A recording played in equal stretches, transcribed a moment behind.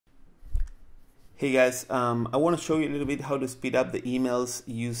Hey guys, I want to show you a little bit how to speed up the emails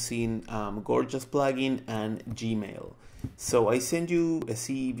using Gorgias plugin and Gmail. So I send you a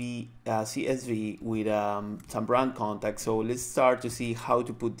CSV with some brand contacts. So let's start to see how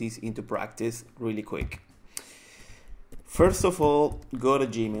to put this into practice really quick. First of all, go to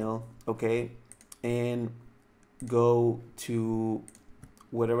Gmail, okay, and go to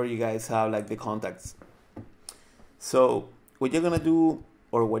whatever you guys have, like the contacts. So what you're gonna do,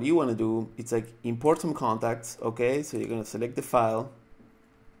 or what you want to do, it's like import some contacts, okay? So you're going to select the file.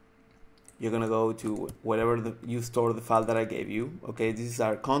 You're going to go to whatever you store the file that I gave you, okay? These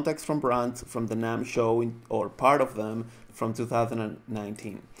are contacts from brands from the NAM show or part of them from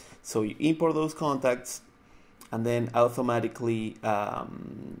 2019. So you import those contacts and then automatically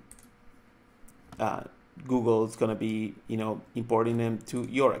Google is going to be, importing them to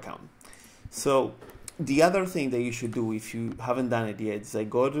your account. So the other thing that you should do if you haven't done it yet is like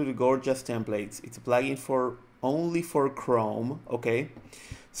go to the Gorgias templates. It's a plugin only for Chrome, okay?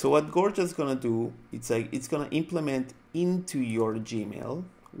 So what Gorgias is gonna do, it's gonna implement into your Gmail.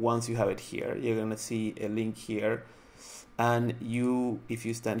 Once you have it here, you're gonna see a link here, and if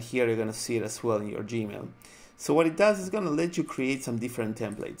you stand here, you're gonna see it as well in your Gmail. So what it does is gonna let you create some different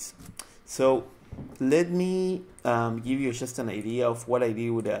templates. So let me give you just an idea of what I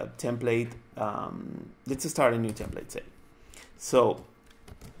did with a template. Let's start a new template, say. So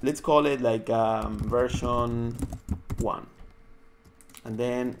let's call it like version 1. And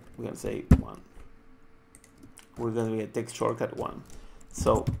then we're going to say 1. We're going to be a text shortcut 1.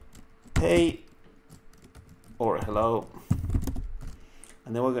 So, hey or hello.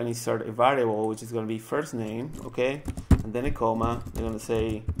 And then we're going to insert a variable, which is going to be first name, okay? And then a comma. We're going to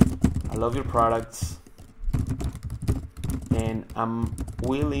say, I love your products and I'm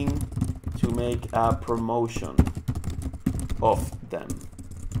willing to make a promotion of them.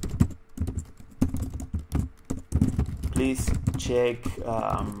 Please check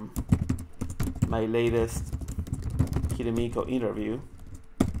my latest Kiremico interview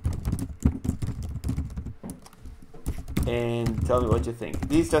and tell me what you think.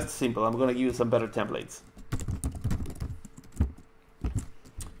 This is just simple. I'm going to give you some better templates.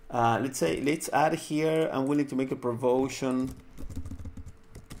 Let's add here, I'm willing to make a promotion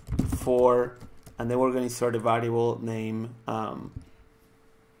for, and then we're going to insert a variable name,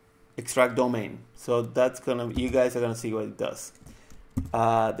 extract domain. So that's you guys are going to see what it does.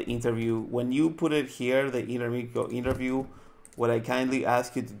 The interview, when you put it here, the Kiremico interview, what I kindly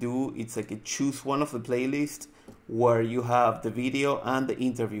ask you to do, it's like choose one of the playlists where you have the video and the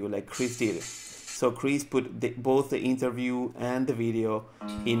interview, like Chris did. So Chris put both the interview and the video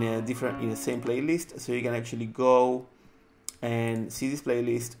in the same playlist, so you can actually go and see this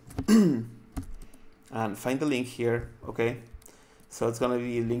playlist and find the link here, okay? So it's gonna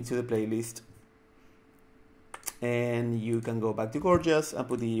be a link to the playlist, and you can go back to Gorgias and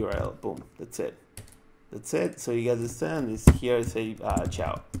put the URL. Boom, that's it. That's it. So you guys understand this here. Say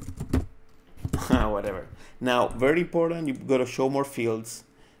ciao, whatever. Now, very important. You got to show more fields.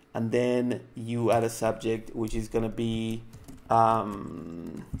 And then you add a subject, which is going to be,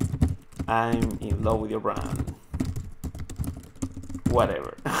 I'm in love with your brand.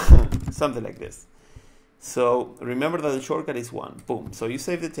 Whatever. Something like this. So remember that the shortcut is 1. Boom. So you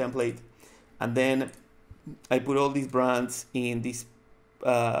save the template. And then I put all these brands in this,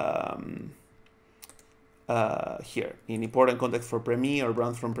 here, in important context for Premiere or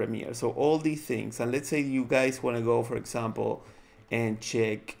brands from Premiere. So all these things. And let's say you guys want to go, for example, and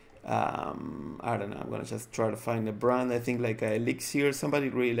check, I don't know, I'm gonna just try to find a brand. I think like Elixir. Somebody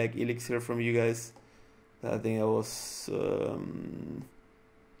really like Elixir from you guys. I think it was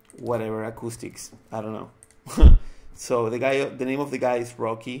whatever, acoustics, I don't know. So the name of the guy is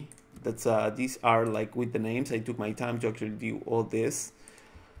Rocky. That's these are like with the names. I took my time to actually do all this.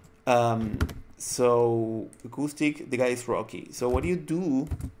 So acoustic, the guy is Rocky. So what you do,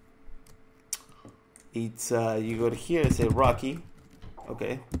 it's you go to here and say Rocky,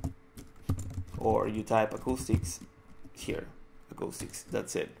 okay, or you type acoustics here, acoustics,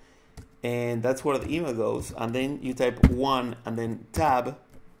 that's it, and that's where the email goes. And then you type 1 and then tab,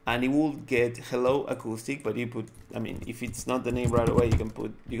 and it will get hello acoustic, but you put, I mean, if it's not the name right away,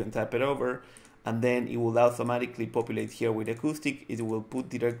 you can type it over, and then it will automatically populate here with acoustic. It will put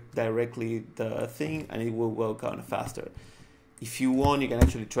directly the thing, and it will go kind of faster. If you want, you can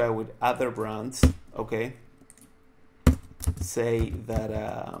actually try with other brands, okay? Say that,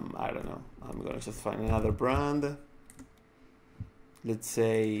 I don't know, I'm going to just find another brand. Let's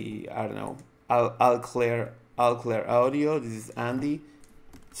say, I don't know, All Clear Audio. This is Andy.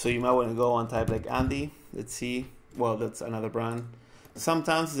 So you might want to go and type like Andy. Let's see. Well, that's another brand.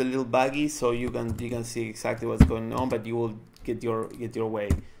 Sometimes it's a little buggy, so you can see exactly what's going on, but you will get your way.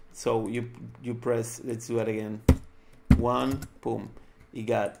 So you press, let's do it again. One, boom, you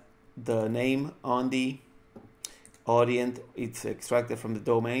got the name on the audience. It's extracted from the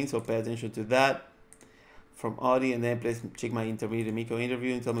domain, so pay attention to that. From audience, and then please check my Kiremico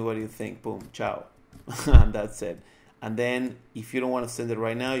interview and tell me what you think. Boom, ciao. And that's it. And then if you don't want to send it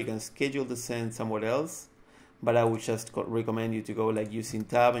right now, you can schedule the send somewhere else, but I would just recommend you to go like using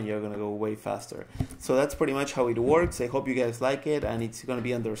tab, and you're going to go way faster. So that's pretty much how it works. I hope you guys like it and it's going to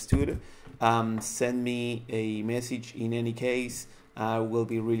be understood. Send me a message in any case. I will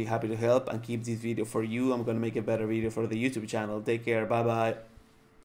be really happy to help and keep this video for you. I'm going to make a better video for the YouTube channel. Take care. Bye bye.